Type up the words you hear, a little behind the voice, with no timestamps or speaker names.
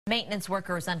Maintenance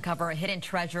workers uncover a hidden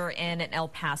treasure in an El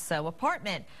Paso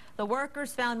apartment. The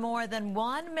workers found more than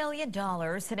 $1 million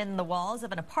hidden in the walls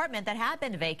of an apartment that had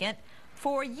been vacant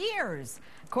for years.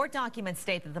 Court documents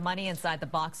state that the money inside the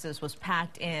boxes was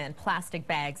packed in plastic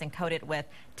bags and coated with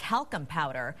talcum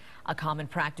powder, a common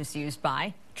practice used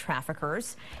by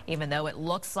traffickers. Even though it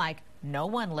looks like no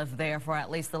one lived there for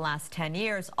at least the last 10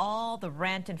 years, all the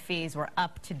rent and fees were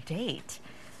up to date.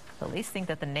 Police think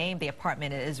that the name the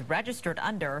apartment is registered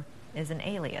under is an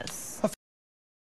alias.